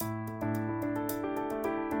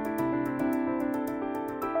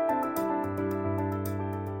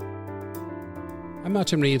I'm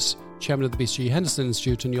Martin Reeves, Chairman of the BCG Henderson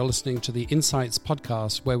Institute, and you're listening to the Insights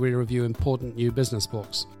podcast, where we review important new business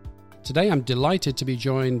books. Today, I'm delighted to be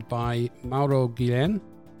joined by Mauro Guillen,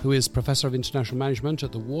 who is Professor of International Management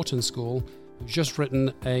at the Wharton School, who's just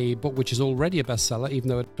written a book which is already a bestseller, even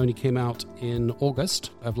though it only came out in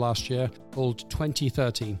August of last year, called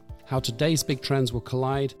 2030, How Today's Big Trends Will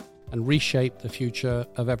Collide and Reshape the Future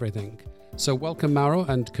of Everything. So welcome, Mauro,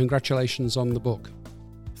 and congratulations on the book.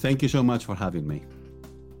 Thank you so much for having me.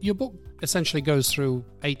 Your book essentially goes through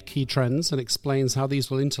 8 key trends and explains how these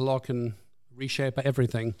will interlock and reshape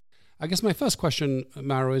everything. I guess my first question,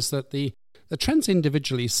 Mauro, is that the trends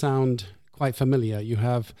individually sound quite familiar. You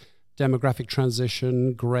have demographic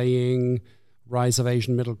transition, graying, rise of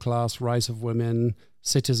Asian middle class, rise of women,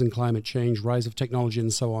 cities and climate change, rise of technology,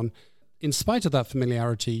 and so on. In spite of that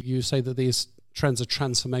familiarity, you say that these trends are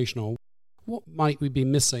transformational. What might we be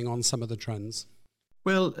missing on some of the trends?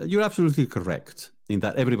 Well, you're absolutely correct in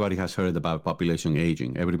that everybody has heard about population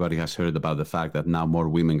aging. Everybody has heard about the fact that now more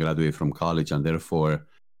women graduate from college and therefore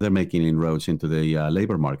they're making inroads into the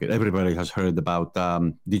labor market. Everybody has heard about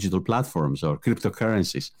digital platforms or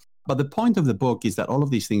cryptocurrencies. But the point of the book is that all of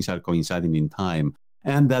these things are coinciding in time,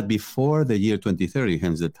 and that before the year 2030,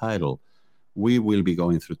 hence the title, we will be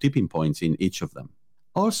going through tipping points in each of them.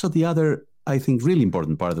 Also, the other, I think, really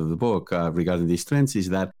important part of the book regarding these trends is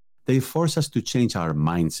that they force us to change our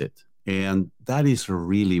mindset. And that is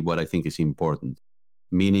really what I think is important,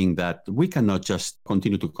 meaning that we cannot just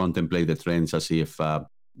continue to contemplate the trends as if,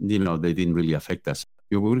 they didn't really affect us.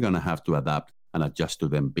 We're going to have to adapt and adjust to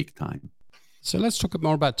them big time. So let's talk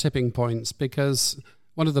more about tipping points, because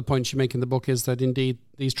one of the points you make in the book is that indeed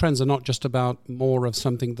these trends are not just about more of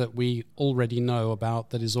something that we already know about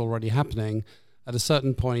that is already happening. At a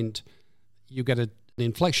certain point, you get an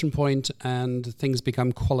inflection point and things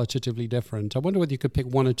become qualitatively different. I wonder whether you could pick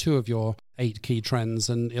one or two of your 8 key trends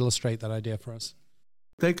and illustrate that idea for us.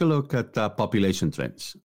 Take a look at population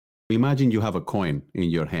trends. Imagine you have a coin in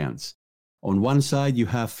your hands. On one side, you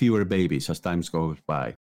have fewer babies as time goes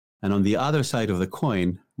by. And on the other side of the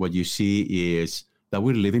coin, what you see is that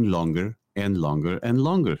we're living longer and longer and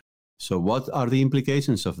longer. So what are the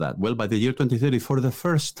implications of that? Well, by the year 2030, for the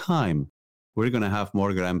first time, we're going to have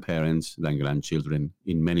more grandparents than grandchildren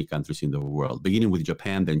in many countries in the world, beginning with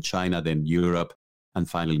Japan, then China, then Europe, and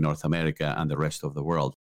finally North America and the rest of the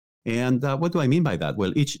world. And what do I mean by that?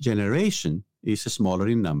 Well, each generation is smaller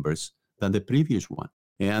in numbers than the previous one.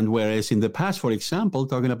 And whereas in the past, for example,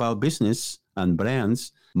 talking about business and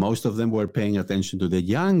brands, most of them were paying attention to the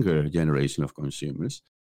younger generation of consumers.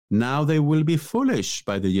 Now they will be foolish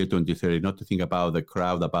by the year 2030 not to think about the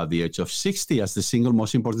crowd about the age of 60 as the single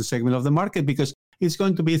most important segment of the market, because it's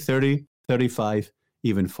going to be 30, 35,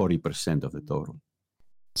 even 40% of the total.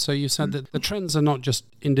 So you said that the trends are not just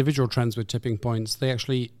individual trends with tipping points, they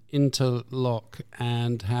actually interlock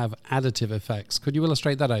and have additive effects. Could you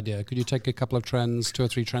illustrate that idea? Could you take a couple of trends, 2 or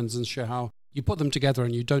 3 trends, and show how you put them together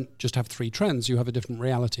and you don't just have 3 trends, you have a different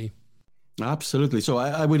reality? Absolutely. So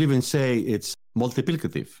I would even say it's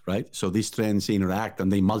multiplicative, right? So these trends interact and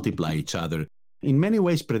they multiply each other in many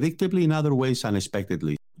ways predictably, in other ways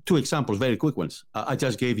unexpectedly. 2 examples, very quick ones. I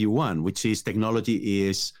just gave you one, which is technology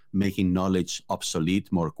is making knowledge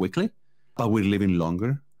obsolete more quickly, but we're living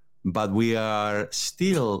longer. But we are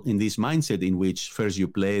still in this mindset in which first you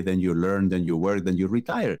play, then you learn, then you work, then you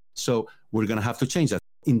retire. So we're going to have to change that.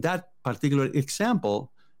 In that particular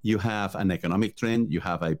example, you have an economic trend, you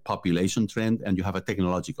have a population trend, and you have a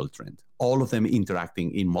technological trend. All of them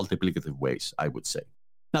interacting in multiplicative ways, I would say.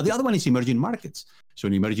 Now, the other one is emerging markets. So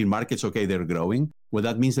in emerging markets, okay, they're growing. Well,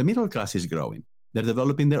 that means the middle class is growing. They're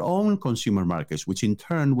developing their own consumer markets, which in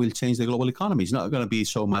turn will change the global economy. It's not going to be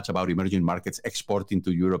so much about emerging markets exporting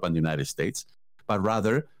to Europe and the United States, but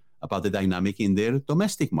rather about the dynamic in their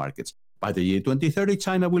domestic markets. By the year 2030,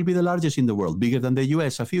 China will be the largest in the world, bigger than the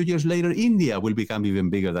US. A few years later, India will become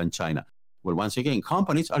even bigger than China. Well, once again,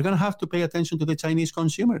 companies are going to have to pay attention to the Chinese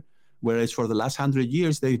consumer, whereas for the last 100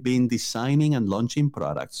 years, they've been designing and launching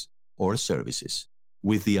products or services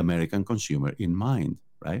with the American consumer in mind,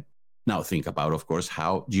 right? Now, think about, of course,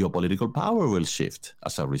 how geopolitical power will shift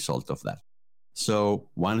as a result of that. So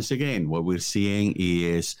once again, what we're seeing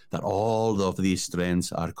is that all of these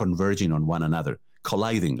trends are converging on one another,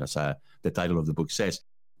 colliding, as the title of the book says,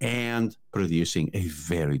 and producing a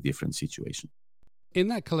very different situation. In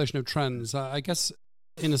that collision of trends, I guess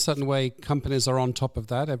in a certain way, companies are on top of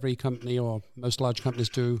that. Every company or most large companies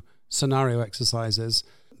do scenario exercises.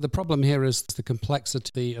 The problem here is the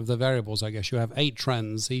complexity of the variables, I guess. You have 8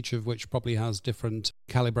 trends, each of which probably has different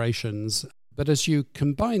calibrations. But as you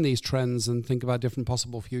combine these trends and think about different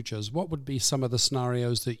possible futures, what would be some of the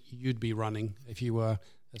scenarios that you'd be running if you were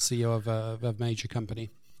a CEO of a major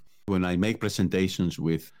company? When I make presentations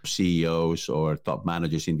with CEOs or top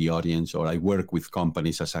managers in the audience, or I work with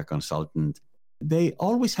companies as a consultant, they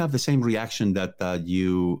always have the same reaction that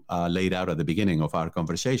you laid out at the beginning of our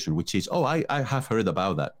conversation, which is, oh, I have heard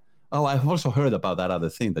about that. Oh, I've also heard about that other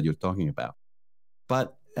thing that you're talking about.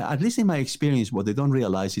 But at least in my experience, what they don't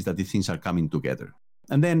realize is that these things are coming together.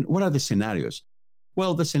 And then what are the scenarios?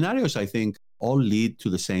 Well, the scenarios, I think, all lead to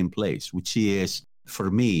the same place, which is, for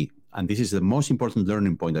me, and this is the most important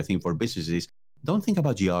learning point, I think, for businesses, don't think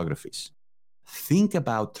about geographies. Think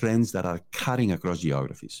about trends that are cutting across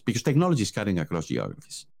geographies, because technology is cutting across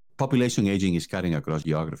geographies. Population aging is cutting across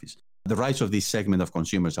geographies. The rise of this segment of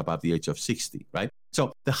consumers above the age of 60, right?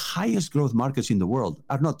 So the highest growth markets in the world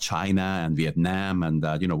are not China and Vietnam and,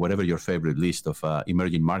 whatever your favorite list of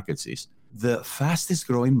emerging markets is. The fastest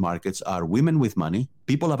growing markets are women with money,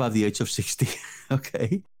 people above the age of 60,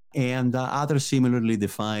 okay? And other similarly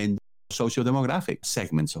defined socio-demographic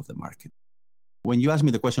segments of the market. When you ask me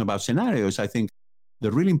the question about scenarios, I think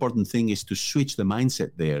the really important thing is to switch the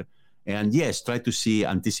mindset there. And yes, try to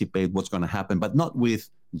anticipate what's going to happen, but not with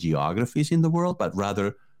geographies in the world, but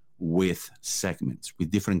rather with segments, with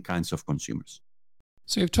different kinds of consumers.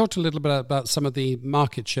 So you've talked a little bit about some of the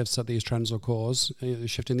market shifts that these trends will cause, a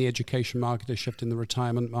shift in the education market, a shift in the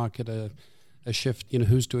retirement market, a shift,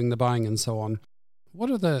 who's doing the buying and so on. What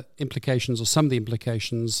are the implications or some of the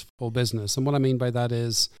implications for business? And what I mean by that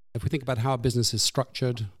is, if we think about how a business is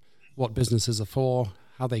structured, what businesses are for,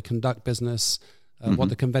 how they conduct business, what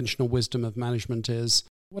the conventional wisdom of management is,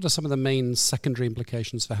 what are some of the main secondary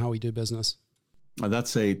implications for how we do business? Well,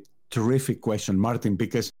 that's a terrific question, Martin,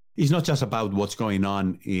 because it's not just about what's going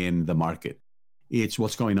on in the market. It's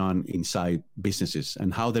what's going on inside businesses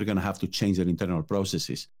and how they're going to have to change their internal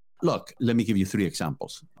processes. Look, let me give you 3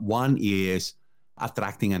 examples. One is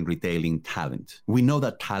attracting and retaining talent. We know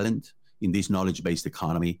that talent in this knowledge-based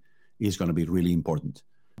economy is going to be really important.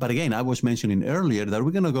 But again, I was mentioning earlier that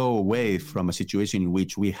we're going to go away from a situation in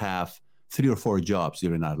which we have 3 or 4 jobs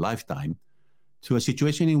during our lifetime to a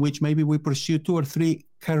situation in which maybe we pursue 2 or 3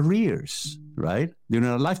 careers, right, during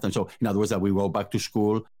our lifetime. So in other words, that we go back to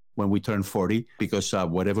school when we turn 40 because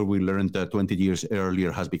whatever we learned 20 years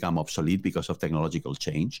earlier has become obsolete because of technological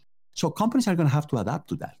change. So companies are going to have to adapt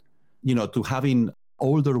to that, to having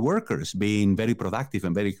older workers being very productive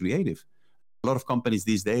and very creative. A lot of companies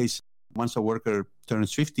these days, once a worker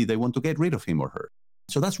turns 50, they want to get rid of him or her.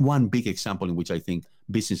 So that's one big example in which I think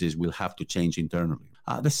businesses will have to change internally.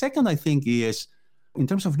 The second, I think, is in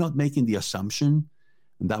terms of not making the assumption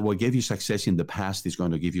that what gave you success in the past is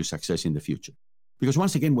going to give you success in the future. Because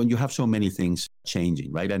once again, when you have so many things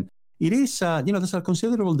changing, right? And it is, there's a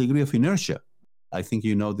considerable degree of inertia. I think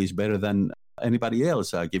you know this better than anybody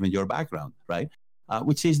else, given your background, right?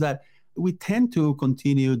 Which is that we tend to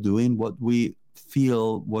continue doing what we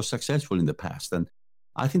feel was successful in the past. And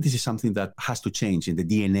I think this is something that has to change in the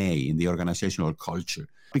DNA, in the organizational culture,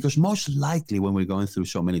 because most likely when we're going through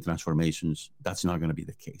so many transformations, that's not going to be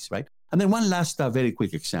the case, right? And then one last very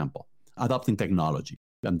quick example, adopting technology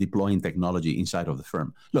and deploying technology inside of the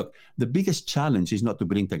firm. Look, the biggest challenge is not to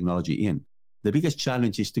bring technology in. The biggest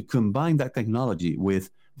challenge is to combine that technology with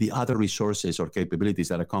the other resources or capabilities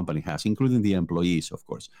that a company has, including the employees, of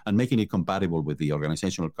course, and making it compatible with the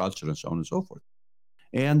organizational culture and so on and so forth.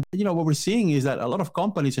 And, what we're seeing is that a lot of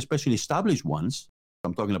companies, especially established ones,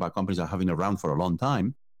 I'm talking about companies that have been around for a long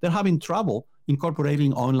time, they're having trouble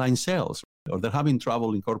incorporating online sales, or they're having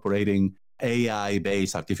trouble incorporating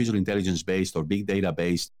AI-based, artificial intelligence-based, or big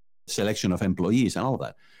data-based selection of employees and all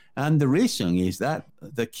that. And the reason is that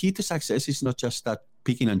the key to success is not just that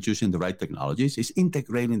picking and choosing the right technologies, it's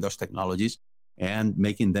integrating those technologies and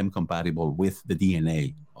making them compatible with the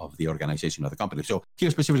DNA of the organization of the company. So here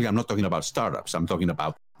specifically, I'm not talking about startups. I'm talking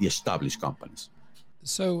about the established companies.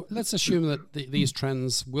 So let's assume that these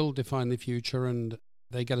trends will define the future and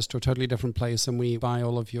they get us to a totally different place and we buy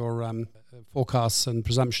all of your forecasts and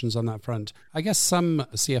presumptions on that front. I guess some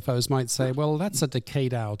CFOs might say, well, that's a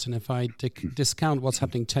decade out. And if I discount what's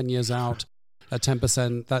happening 10 years out at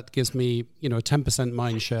 10%, that gives me, a 10%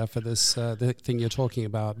 mind share for this the thing you're talking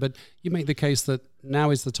about. But you make the case that now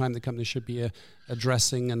is the time the company should be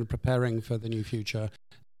addressing and preparing for the new future.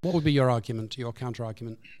 What would be your argument, your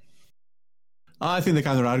counter-argument? I think the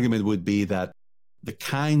counter-argument would be that the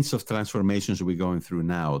kinds of transformations we're going through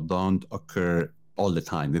now don't occur all the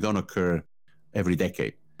time. They don't occur every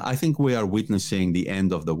decade. I think we are witnessing the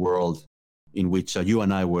end of the world in which you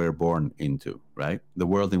and I were born into, right? The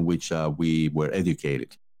world in which we were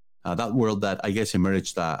educated. that world that I guess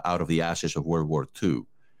emerged out of the ashes of World War II.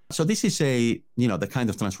 So this is the kind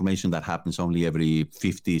of transformation that happens only every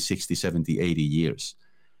 50, 60, 70, 80 years.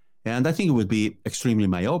 And I think it would be extremely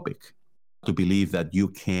myopic to believe that you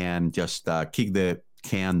can just kick the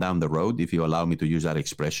can down the road, if you allow me to use that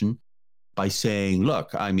expression, by saying,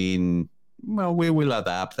 look, we will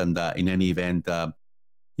adapt. And in any event,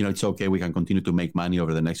 it's okay. We can continue to make money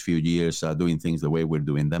over the next few years doing things the way we're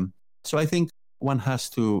doing them. So I think one has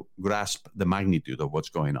to grasp the magnitude of what's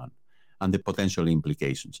going on and the potential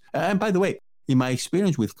implications. And by the way, in my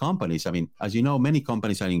experience with companies, as you know, many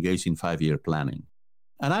companies are engaged in 5-year planning.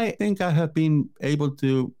 And I think I have been able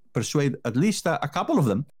to persuade at least a couple of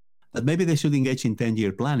them that maybe they should engage in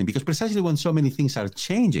 10-year planning, because precisely when so many things are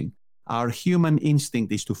changing, our human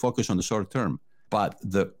instinct is to focus on the short term. But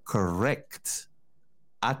the correct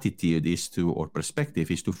attitude or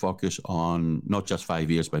perspective is to focus on not just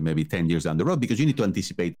 5 years, but maybe 10 years down the road, because you need to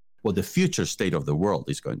anticipate what the future state of the world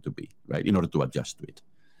is going to be, right, in order to adjust to it.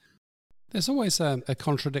 There's always a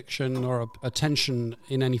contradiction or a tension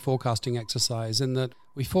in any forecasting exercise, in that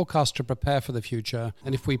we forecast to prepare for the future.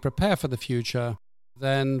 And if we prepare for the future,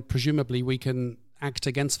 then presumably we can act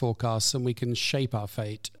against forecasts and we can shape our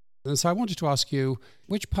fate. And so I wanted to ask you,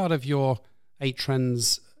 which part of your 8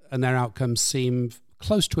 trends and their outcomes seem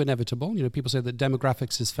close to inevitable? People say that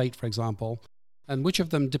demographics is fate, for example. And which of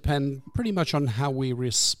them depend pretty much on how we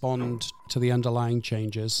respond to the underlying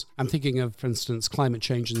changes? I'm thinking of, for instance, climate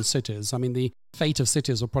change in cities. The fate of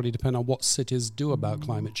cities will probably depend on what cities do about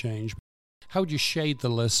climate change. How would you shade the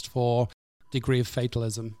list for degree of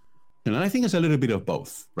fatalism? And I think it's a little bit of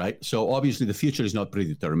both, right? So obviously the future is not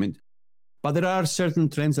predetermined, but there are certain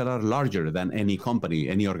trends that are larger than any company,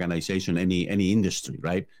 any organization, any industry,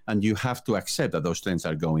 right? And you have to accept that those trends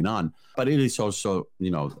are going on. But it is also,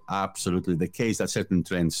 absolutely the case that certain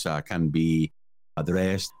trends can be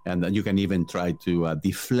addressed, and then you can even try to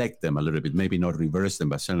deflect them a little bit, maybe not reverse them,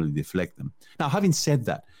 but certainly deflect them. Now, having said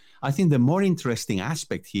that, I think the more interesting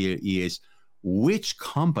aspect here is which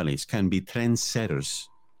companies can be trendsetters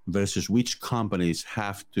versus which companies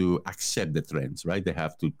have to accept the trends, right? They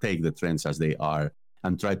have to take the trends as they are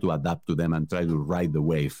and try to adapt to them and try to ride the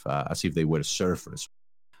wave as if they were surfers.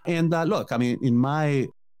 And look, in my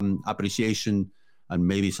appreciation, and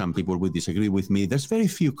maybe some people would disagree with me, there's very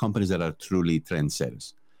few companies that are truly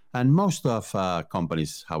trendsetters. And most of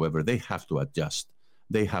companies, however, they have to adjust.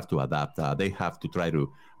 They have to adapt. They have to try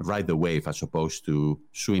to ride the wave as opposed to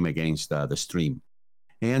swim against the stream.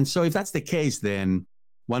 And so if that's the case, then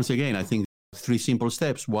once again, I think 3 simple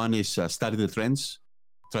steps. One is study the trends,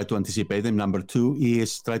 try to anticipate them. Number 2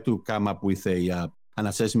 is try to come up with an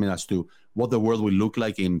assessment as to what the world will look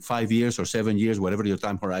like in 5 years or 7 years, whatever your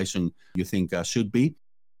time horizon you think should be,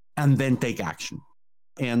 and then take action.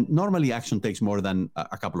 And normally action takes more than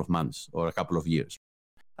a couple of months or a couple of years.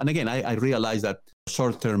 And again, I realize that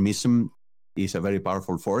short-termism is a very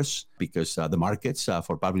powerful force because the markets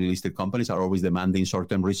for publicly listed companies are always demanding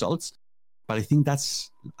short-term results. But I think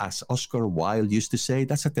that's, as Oscar Wilde used to say,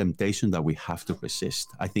 that's a temptation that we have to resist,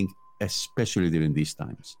 I think, especially during these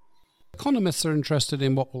times. Economists are interested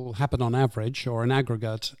in what will happen on average or in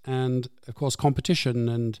aggregate. And of course, competition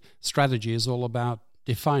and strategy is all about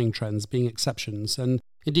defying trends, being exceptions. And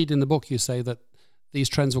indeed, in the book, you say that these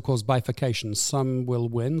trends will cause bifurcation. Some will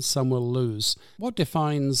win, some will lose. What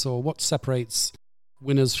defines or what separates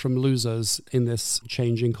winners from losers in this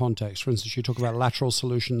changing context? For instance, you talk about lateral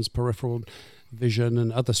solutions, peripheral vision,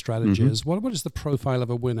 and other strategies. Mm-hmm. What is the profile of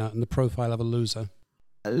a winner and the profile of a loser?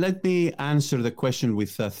 Let me answer the question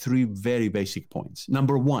with 3 very basic points.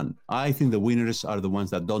 Number 1, I think the winners are the ones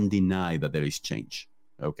that don't deny that there is change,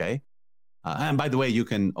 okay? And by the way, you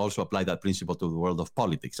can also apply that principle to the world of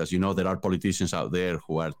politics. As you know, there are politicians out there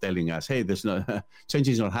who are telling us, hey, there's no change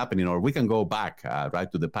is not happening, or we can go back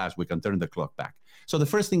right to the past. We can turn the clock back. So the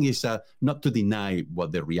first thing is not to deny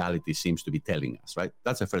what the reality seems to be telling us, right?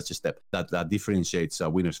 That's the first step that differentiates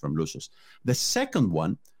winners from losers. The second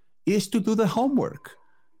one is to do the homework,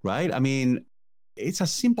 right? It's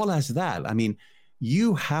as simple as that.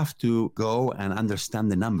 You have to go and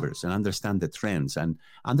understand the numbers and understand the trends and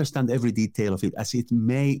understand every detail of it as it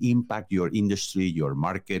may impact your industry, your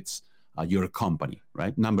markets, your company,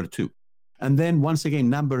 right? Number 2. And then once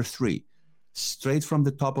again, number 3, straight from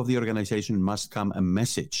the top of the organization must come a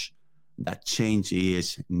message that change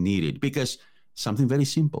is needed, because something very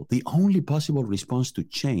simple, the only possible response to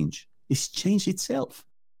change is change itself.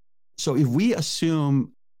 So if we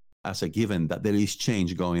assume as a given that there is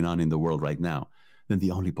change going on in the world right now, then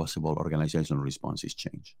the only possible organizational response is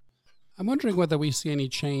change. I'm wondering whether we see any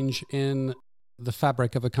change in the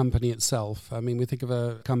fabric of a company itself. I mean, we think of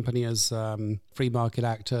a company as a free market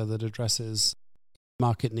actor that addresses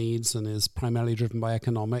market needs and is primarily driven by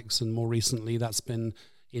economics. And more recently, that's been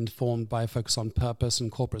informed by a focus on purpose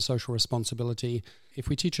and corporate social responsibility. If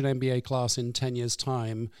we teach an MBA class in 10 years'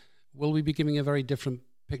 time, will we be giving a very different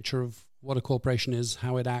picture of what a corporation is,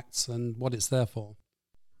 how it acts, and what it's there for?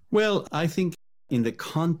 Well, I think in the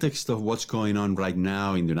context of what's going on right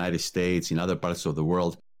now in the United States, in other parts of the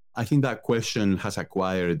world, I think that question has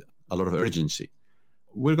acquired a lot of urgency.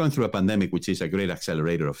 We're going through a pandemic, which is a great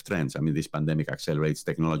accelerator of trends. I mean, this pandemic accelerates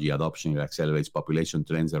technology adoption, it accelerates population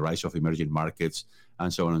trends, the rise of emerging markets,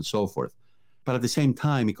 and so on and so forth. But at the same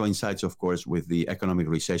time, it coincides, of course, with the economic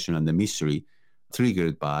recession and the misery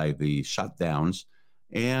triggered by the shutdowns.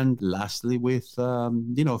 And lastly, with,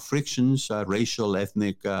 frictions, racial,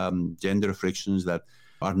 ethnic, gender frictions that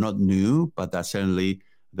are not new, but that certainly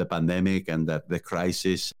the pandemic and that the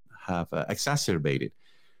crisis have exacerbated.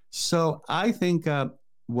 So I think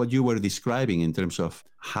what you were describing in terms of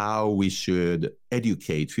how we should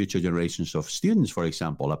educate future generations of students, for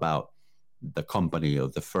example, about the company or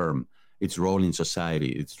the firm, its role in society,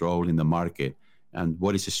 its role in the market, and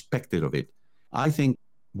what is expected of it. I think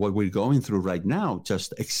what we're going through right now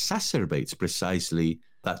just exacerbates precisely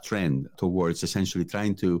that trend towards essentially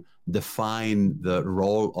trying to define the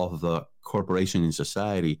role of the corporation in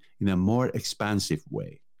society in a more expansive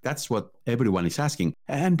way. That's what everyone is asking.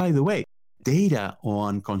 And by the way, data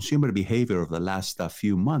on consumer behavior of the last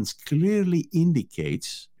few months clearly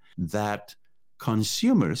indicates that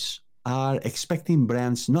consumers are expecting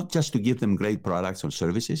brands not just to give them great products or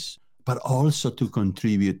services, but also to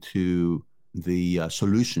contribute to the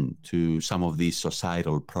solution to some of these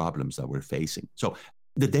societal problems that we're facing. So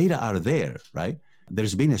the data are there, right?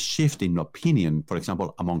 There's been a shift in opinion, for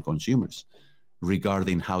example, among consumers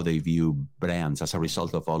regarding how they view brands as a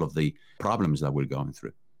result of all of the problems that we're going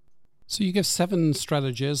through. So you give 7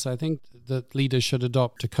 strategies, I think, that leaders should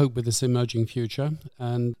adopt to cope with this emerging future.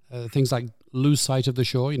 And things like lose sight of the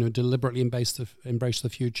shore, deliberately embrace the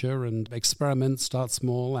future, and experiment, start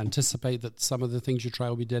small, anticipate that some of the things you try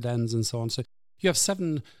will be dead ends, and so on. So you have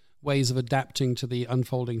 7 ways of adapting to the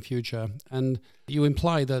unfolding future. And you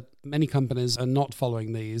imply that many companies are not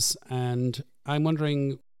following these. And I'm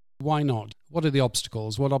wondering, why not? What are the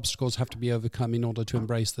obstacles? What obstacles have to be overcome in order to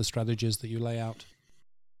embrace the strategies that you lay out?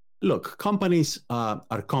 Look, companies are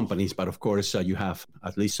companies, but of course you have,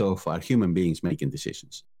 at least so far, human beings making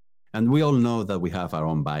decisions. And we all know that we have our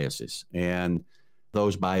own biases, and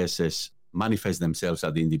those biases manifest themselves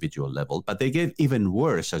at the individual level, but they get even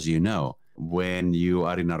worse, as you know, when you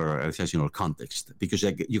are in an organizational context, because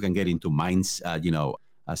you can get into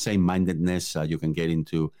same-mindedness, you can get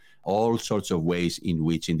into all sorts of ways in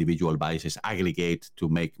which individual biases aggregate to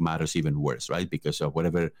make matters even worse, right? Because of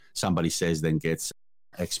whatever somebody says then gets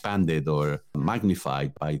expanded or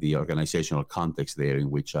magnified by the organizational context there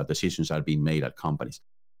in which decisions are being made at companies.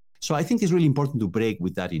 So I think it's really important to break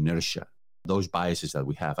with that inertia, those biases that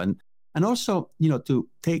we have, and also, to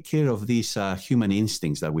take care of these human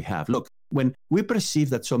instincts that we have. Look, when we perceive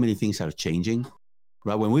that so many things are changing,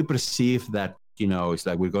 right? When we perceive that, it's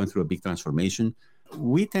like we're going through a big transformation,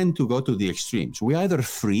 we tend to go to the extremes. We either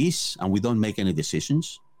freeze and we don't make any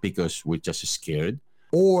decisions because we're just scared,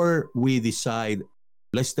 or we decide,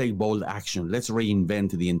 let's take bold action. Let's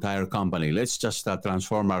reinvent the entire company. Let's just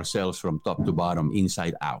transform ourselves from top to bottom,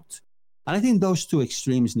 inside out. And I think those 2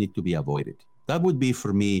 extremes need to be avoided. That would be,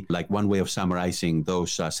 for me, like one way of summarizing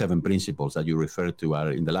those 7 principles that you referred to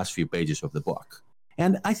are in the last few pages of the book.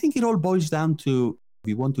 And I think it all boils down to, if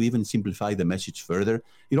we want to even simplify the message further,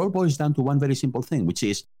 it all boils down to one very simple thing, which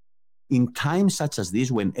is in times such as this,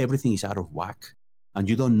 when everything is out of whack and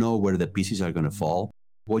you don't know where the pieces are going to fall,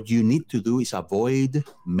 what you need to do is avoid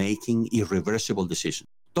making irreversible decisions.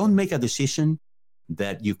 Don't make a decision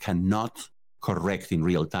that you cannot correct in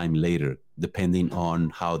real time later, depending on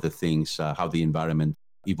how the environment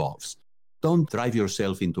evolves. Don't drive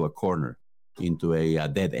yourself into a corner, into a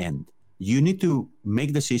dead end. You need to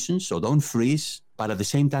make decisions, so don't freeze, but at the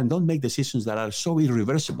same time, don't make decisions that are so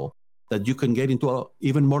irreversible that you can get into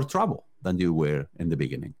even more trouble than you were in the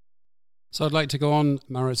beginning. So I'd like to go on,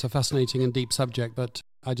 Mauro. It's a fascinating and deep subject, but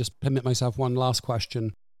I just permit myself one last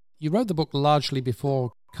question. You wrote the book largely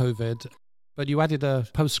before COVID, but you added a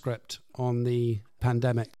postscript on the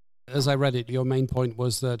pandemic. As I read it, your main point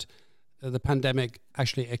was that the pandemic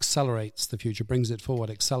actually accelerates the future, brings it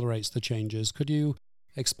forward, accelerates the changes. Could you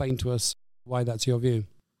explain to us why that's your view?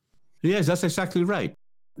 Yes, that's exactly right.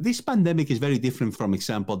 This pandemic is very different from,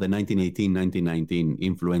 example, the 1918-1919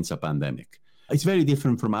 influenza pandemic. It's very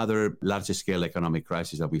different from other large-scale economic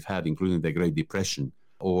crises that we've had, including the Great Depression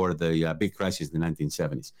or the big crisis in the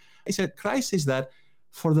 1970s. It's a crisis that,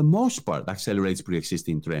 for the most part, accelerates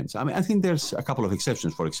pre-existing trends. I mean, I think there's a couple of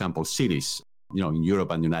exceptions. For example, cities, in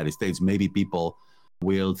Europe and the United States, maybe people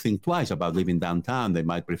will think twice about living downtown. They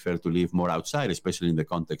might prefer to live more outside, especially in the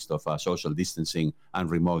context of social distancing and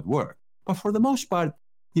remote work. But for the most part,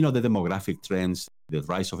 the demographic trends, the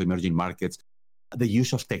rise of emerging markets, the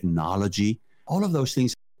use of technology, all of those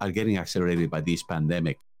things are getting accelerated by this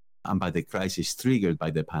pandemic and by the crisis triggered by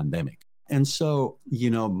the pandemic. And so,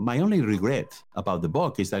 my only regret about the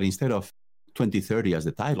book is that instead of 2030 as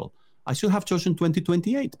the title, I should have chosen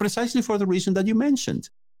 2028, precisely for the reason that you mentioned,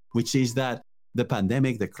 which is that the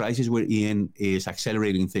pandemic, the crisis we're in, is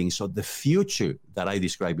accelerating things. So the future that I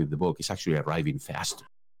describe in the book is actually arriving faster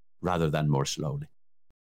rather than more slowly.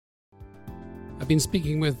 I've been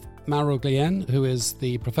speaking with Mauro Guillén, who is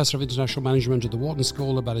the Professor of International Management at the Wharton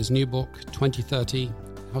School, about his new book, 2030,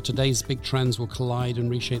 How Today's Big Trends Will Collide and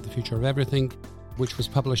Reshape the Future of Everything, which was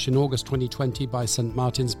published in August 2020 by St.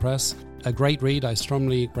 Martin's Press. A great read. I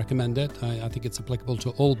strongly recommend it. I think it's applicable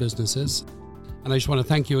to all businesses. And I just want to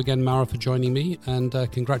thank you again, Mauro, for joining me, and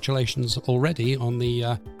congratulations already on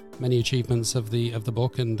the many achievements of the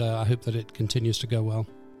book, and I hope that it continues to go well.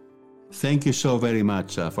 Thank you so very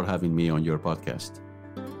much for having me on your podcast.